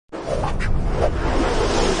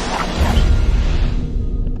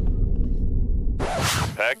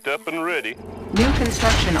Packed up and ready. New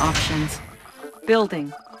construction options.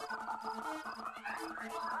 Building.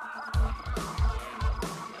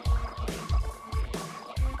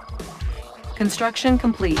 Construction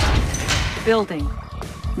complete. Building.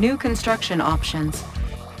 New construction options.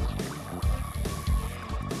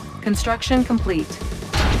 Construction complete.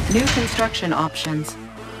 New construction options.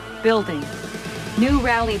 Building. New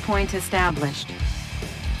rally point established.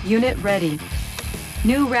 Unit ready.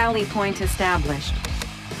 New rally point established.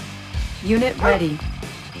 Unit ready.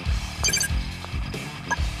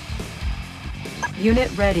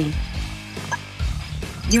 Unit ready.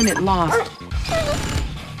 Unit lost.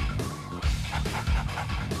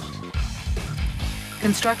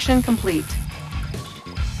 Construction complete.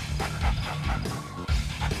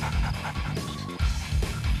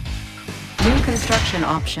 New construction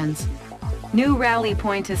options. New rally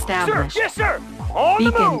point established. Sir, yes, sir. On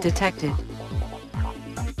the Beacon move. detected.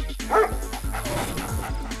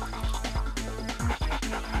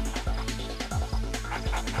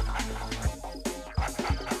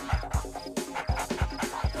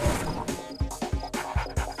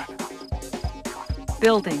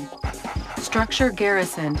 Building. Structure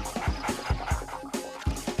garrisoned.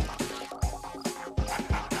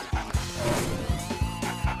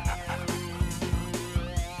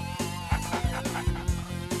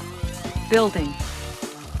 Building.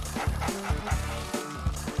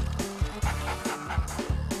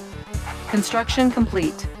 Construction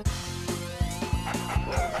complete.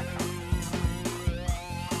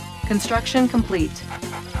 Construction complete.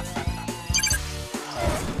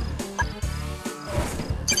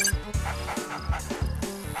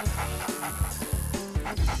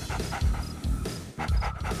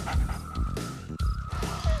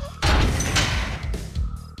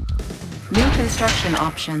 New construction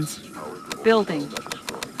options. Building.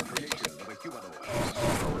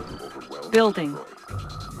 Building.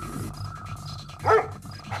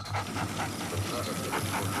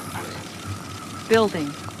 Building.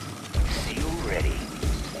 Seal ready.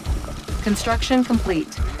 Construction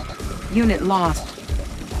complete. Unit lost.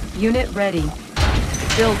 Unit ready.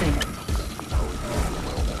 Building.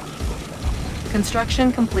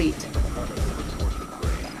 Construction complete.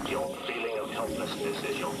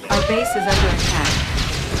 Our base is under attack.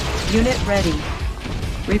 Unit ready.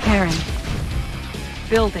 Repairing.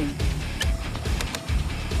 Building.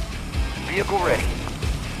 Vehicle ready.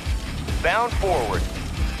 Bound forward.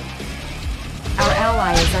 Our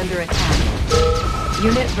ally is under attack.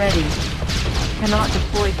 Unit ready. Cannot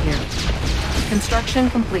deploy here. Construction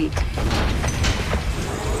complete.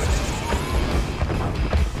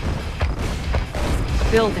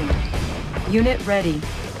 Building. Unit ready.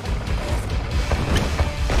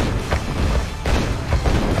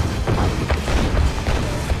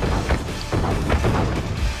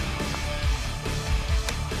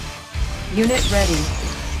 Unit ready.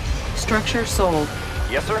 Structure sold.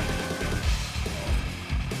 Yes, sir.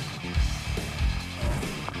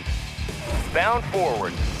 Bound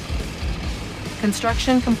forward.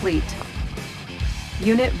 Construction complete.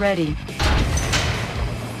 Unit ready.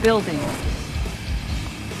 Building.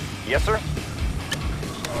 Yes, sir.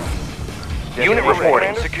 Unit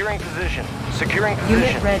reporting. Securing position. Securing position.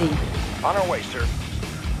 Unit ready. On our way, sir.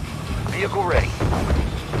 Vehicle ready.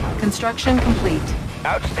 Construction complete.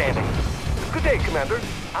 Outstanding. Good day, Commander.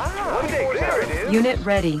 Good day, there it is. Unit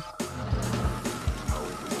ready.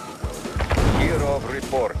 Year of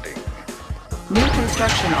reporting. New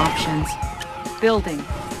construction options. Building.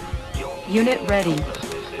 Unit ready.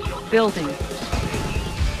 Building.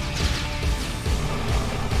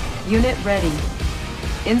 Unit ready.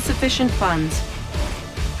 Insufficient funds.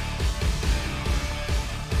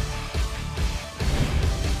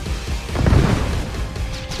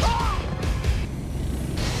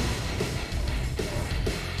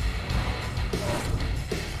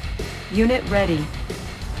 Unit ready.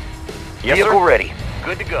 Yes, vehicle sir. Ready.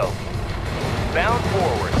 Good to go. Bound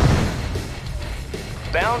forward.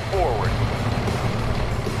 Bound forward.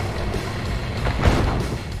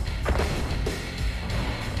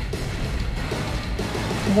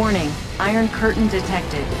 Warning. Iron curtain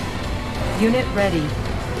detected. Unit ready.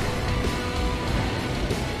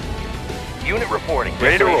 Unit reporting.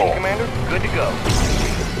 Ready to roll. Commander. Good to go.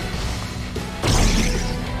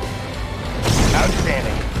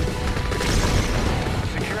 Outstanding.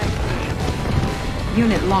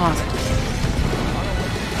 Unit lost.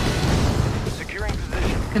 Securing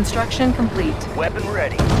position. Construction complete. Weapon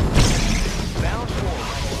ready. Bound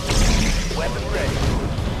forward. Weapon ready.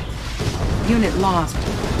 Unit lost.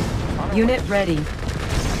 Unit ready.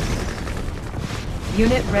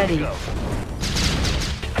 Unit ready.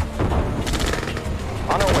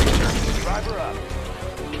 On our way, sir. Driver up.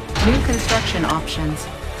 New construction options.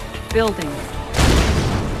 Building.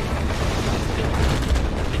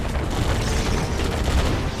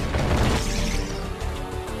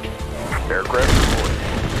 Aircraft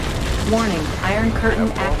reporting. Warning, Iron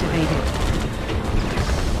Curtain activated.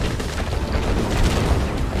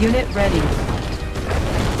 Unit ready.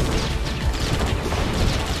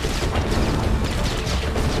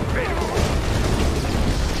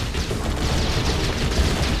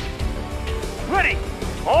 Ready!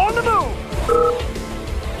 On the move!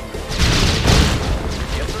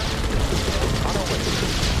 Yes, sir. On our way.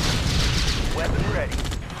 Weapon ready.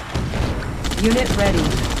 Unit ready.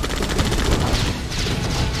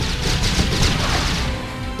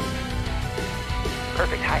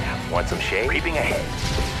 Perfect hideout. Want some shade? Creeping ahead.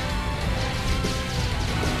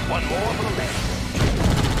 One more for the left.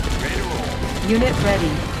 Ready to roll. Unit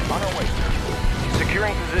ready. On our way, sir.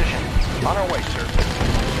 Securing position. On our way, sir.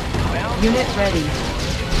 Bound. Unit ready.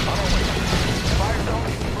 On our way, sir. Fire zone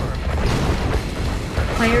confirmed.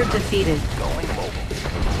 Player defeated. Going mobile.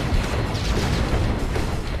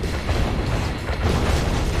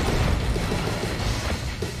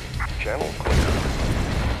 Channel clear.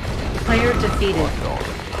 Player defeated.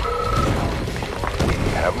 We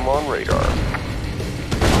have them on radar.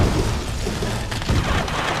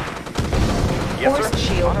 Yes, Force sir.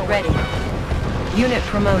 shield ready. Unit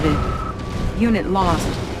promoted. Unit lost.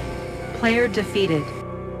 Player defeated.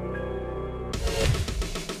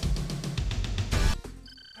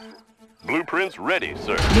 Blueprints ready,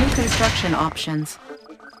 sir. New construction options.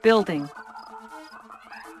 Building.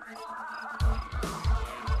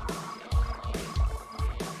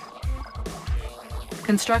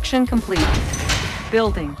 Construction complete.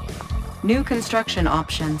 Building. New construction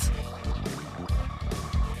options.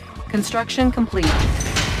 Construction complete.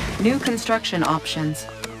 New construction options.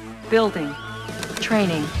 Building.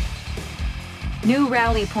 Training. New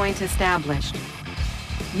rally point established.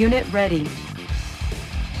 Unit ready.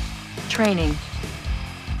 Training.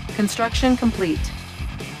 Construction complete.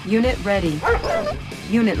 Unit ready.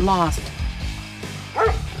 Unit lost.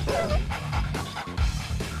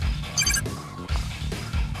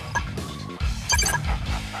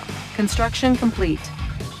 Construction complete.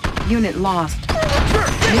 Unit lost.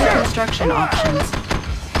 New construction options.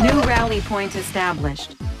 New rally point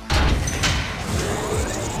established.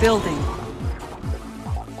 Building.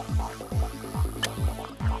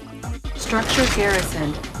 Structure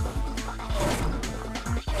garrisoned.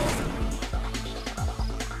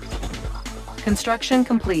 Construction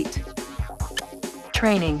complete.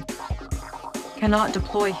 Training. Cannot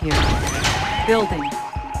deploy here. Building.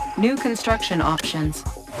 New construction options.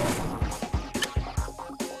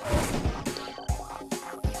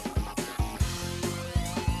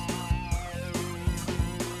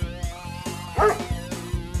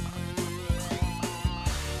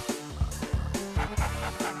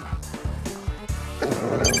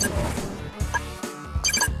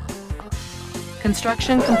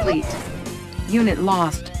 Construction complete. Unit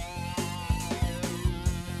lost.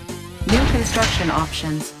 New construction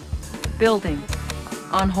options. Building.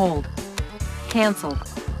 On hold. Cancelled.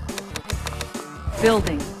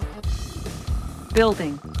 Building.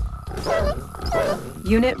 Building.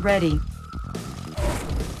 Unit ready.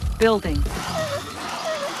 Building.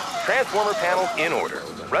 Transformer panels in order.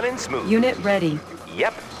 Running smooth. Unit ready.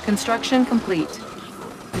 Yep. Construction complete.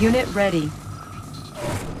 Unit ready.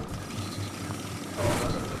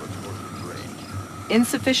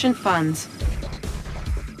 Insufficient funds.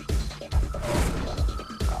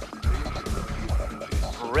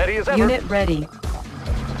 Ready as ever. Unit ready.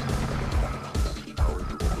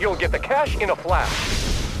 You'll get the cash in a flash.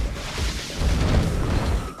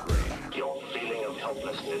 Your feeling of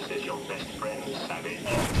helplessness is your best friend, Savage.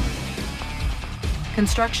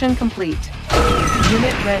 Construction complete.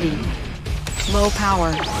 Unit ready. Low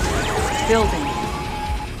power. Building.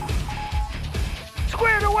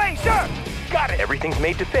 Squared away, sir! Got it! Everything's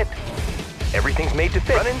made to fit. Everything's made to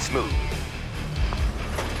fit. Running smooth.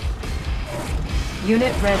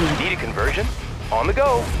 Unit ready. Need a conversion? On the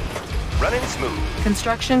go. Running smooth.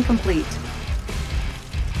 Construction complete.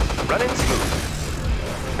 Running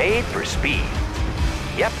smooth. Made for speed.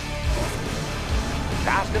 Yep.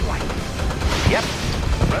 Fast and light. Yep.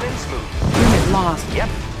 Running smooth. Unit lost. Yep.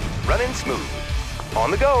 Running smooth.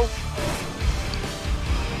 On the go.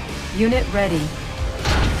 Unit ready.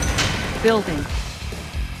 Building.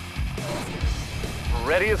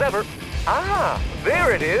 Ready as ever. Ah,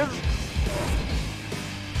 there it is.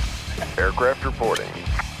 Aircraft reporting.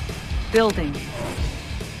 Building.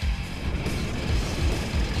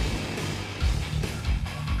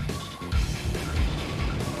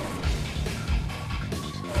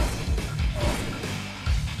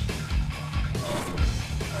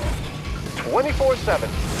 24/7.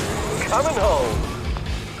 Coming home.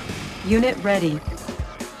 Unit ready.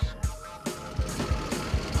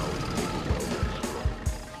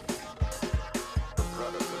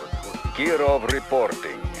 Kirov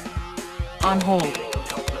reporting. On hold.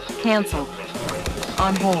 Cancel.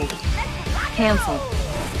 On hold. Cancel.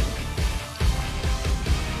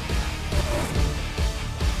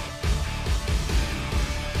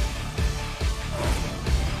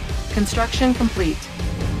 Construction complete.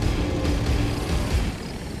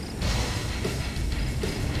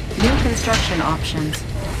 New construction options.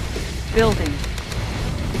 Building.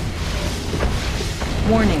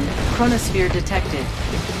 Warning, chronosphere detected.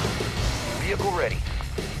 Vehicle ready.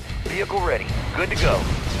 Vehicle ready. Good to go.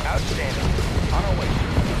 Outstanding. On our way.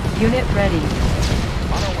 Unit ready.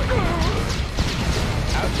 On our way.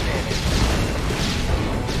 Outstanding.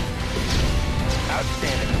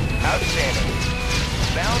 Outstanding. Outstanding.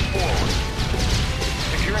 Bound forward.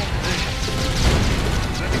 Securing position.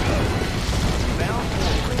 Good to go. Bound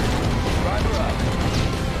forward. Driver up.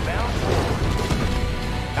 Bound forward.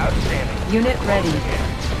 Outstanding. Unit ready.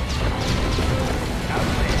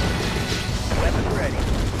 Outstanding. Weapon ready.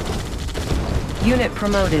 Unit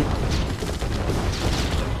promoted.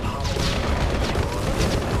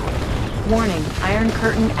 Warning, Iron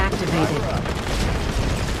Curtain activated.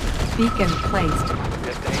 Beacon placed.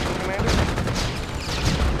 Destination, Commander?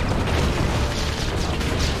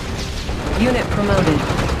 Unit promoted.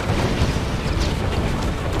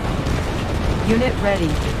 Unit ready.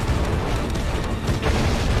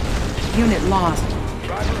 Unit lost.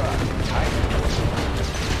 Driver up. Tight.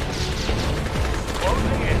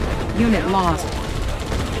 Closing in. Unit lost.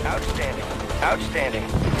 Outstanding. Outstanding.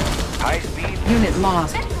 High speed. Unit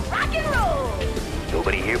lost. Rock and roll!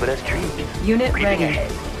 Nobody here but us trees. Unit Creeping ready.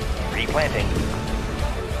 ahead. Replanting.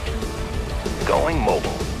 Going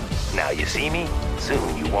mobile. Now you see me,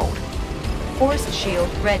 soon you won't. Force shield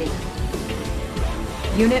ready.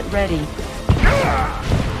 Unit ready.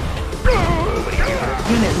 Nobody here but us.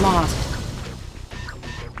 Unit lost.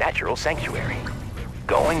 Natural sanctuary.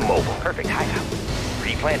 Going mobile. Perfect hideout.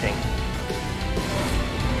 Replanting.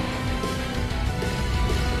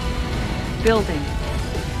 Building.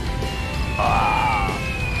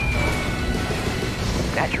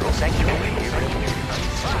 Natural sanctuary.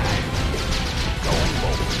 Going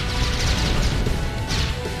mobile.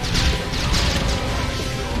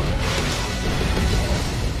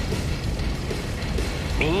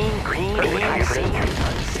 Mean green unseen.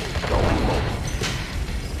 Going mobile.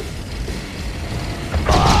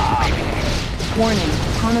 Warning,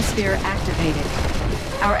 chronosphere activated.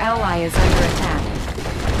 Our ally is under attack.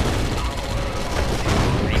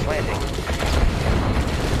 Replanting.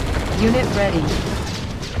 Unit ready.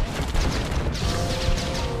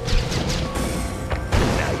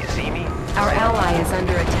 Now you see me. Our ally is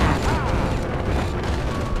under attack.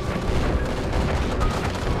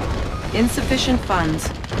 Insufficient funds.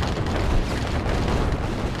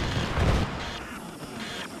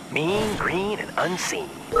 Mean green and unseen.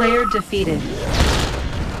 Player defeated.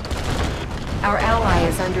 Our ally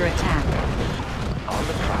is under attack. On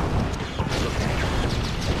the prowl.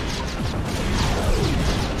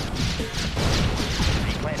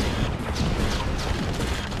 Replanting.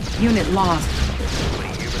 Unit lost. Nobody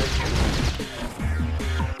here but us trees.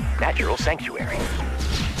 Natural sanctuary.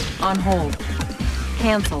 On hold.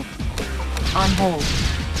 Cancelled. On hold.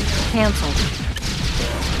 Cancelled.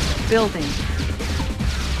 Building.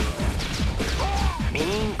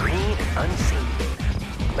 Mean green and unseen.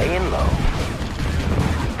 Laying low.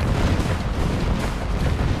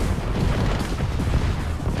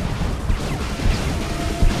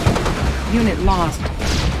 Unit lost.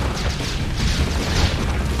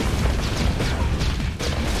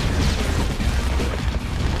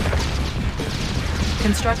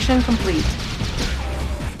 Construction complete.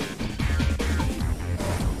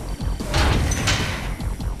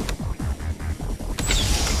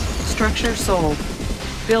 Structure sold.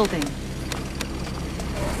 Building.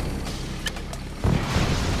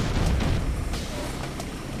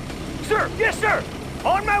 Sir! Yes, sir!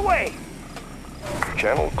 On my way!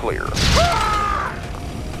 Channel clear.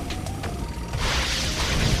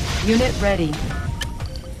 Unit ready.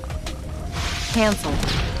 Cancel.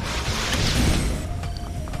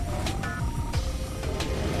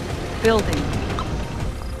 Building.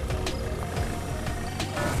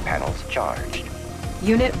 Panels charged.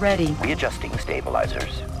 Unit ready. Readjusting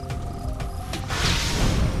stabilizers.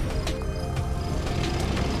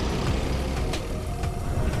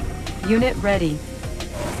 Unit ready.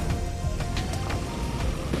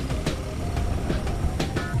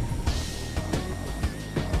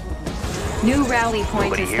 New rally point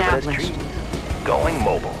Nobody here but us established. trees. Going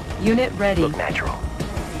mobile. Unit ready. Look natural.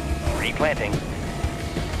 Replanting.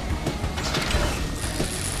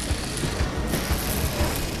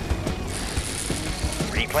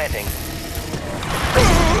 Replanting.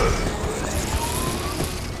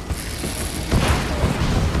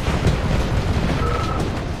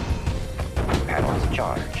 Panels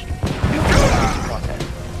charged. New coordinates processed.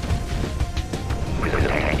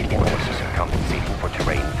 Presenting forces compensating for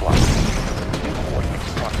terrain flux. New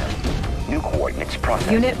coordinates processed. New coordinates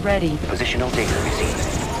processed. Unit ready. Positional data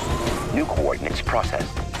received. New coordinates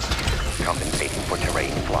processed. Compensating for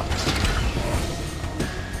terrain flux.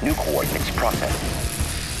 New coordinates processed.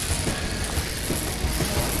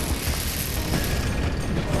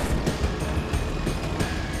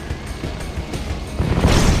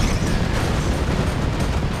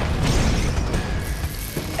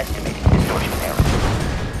 Estimating distortion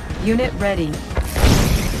error. Unit ready.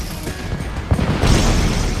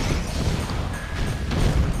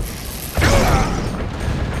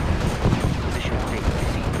 Positional data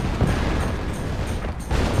received.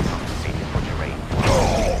 Compensating for terrain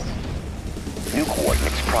flux. New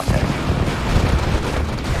coordinates processed.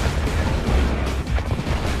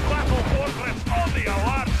 Battle fortress on the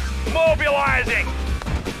alert! Mobilizing!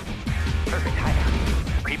 Perfect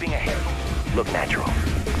hideout. Creeping ahead. Look natural.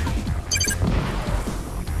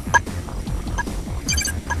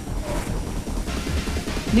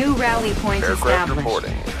 New rally point Aircraft established.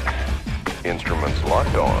 reporting. Instruments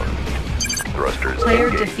locked on. Thrusters Player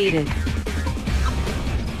engaged. defeated.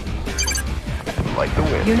 Like the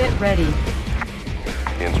wind. Unit ready.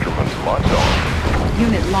 Instruments locked on.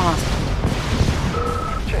 Unit lost.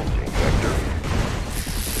 Changing vector.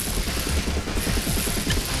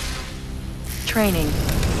 Training.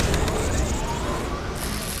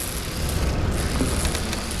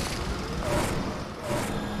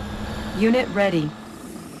 Unit ready.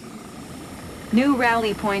 New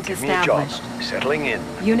rally point Give me a job. established. Settling in.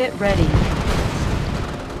 Unit ready.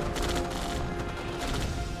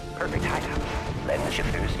 Perfect hideout. Let the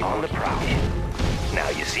shifters on the prowl. Now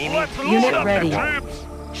you see me? Let's Unit load up ready. the troops!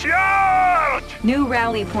 Charge! New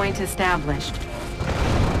rally point established.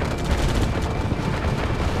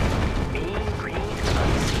 Mean green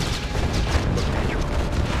unseen. Look natural.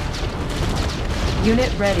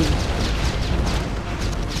 Unit ready.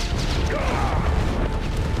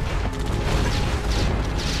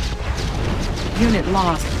 Unit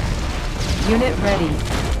lost. Unit ready.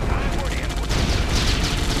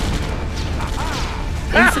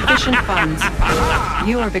 Insufficient funds.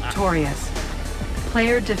 You are victorious.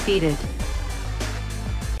 Player defeated.